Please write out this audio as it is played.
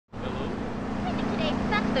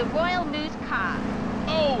the Royal Moose car.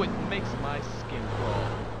 Oh, it makes my skin crawl.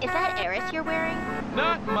 Is that Eris you're wearing?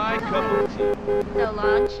 Not my cup of tea. So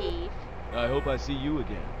long, Chief. I hope I see you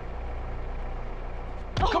again.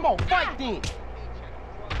 Come on, fight then!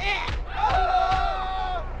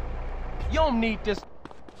 You don't need this.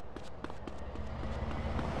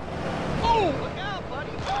 Oh! Look out,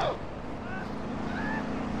 buddy! Oh!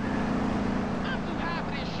 I'm too high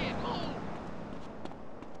for this shit. Move!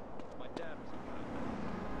 My dad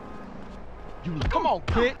was... Come on,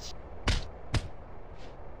 bitch!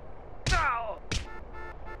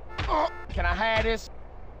 Can I have this?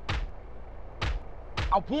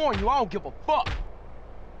 I warn you, I don't give a fuck.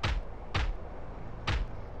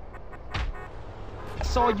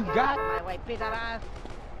 That's all you got? My way, piece of ass.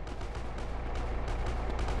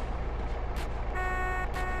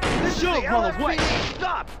 This should run away.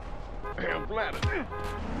 Stop! Damn bladder.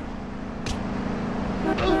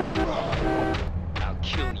 I'll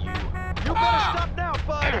kill you. You better stop now,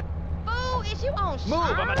 bud. Fool, is you on shot?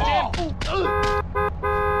 Move, I'm a damn fool.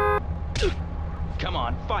 Come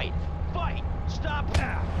on, fight. Fight! Stop!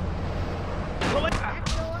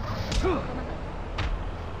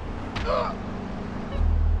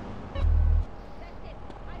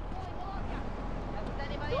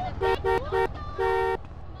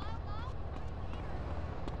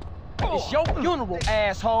 It's your funeral,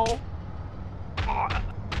 asshole.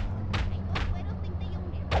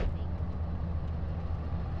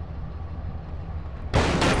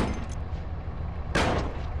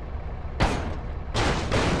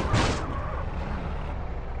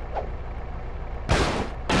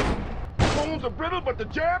 Bones are brittle, but the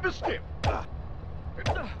jab is stiff.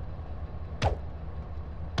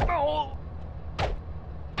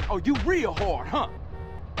 Oh, you real hard, huh?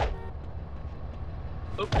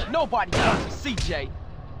 Nobody wants you, CJ.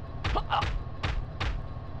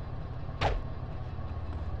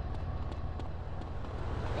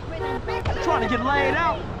 Trying to get laid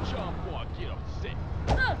out? Chum boy, get upset.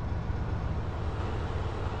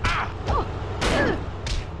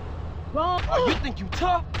 Oh, you think you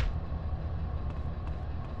tough?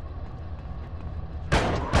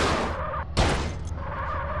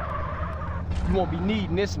 You won't be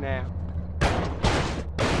needing this now.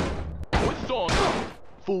 What's on?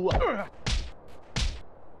 Fool.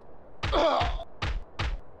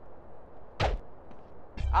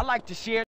 I like to share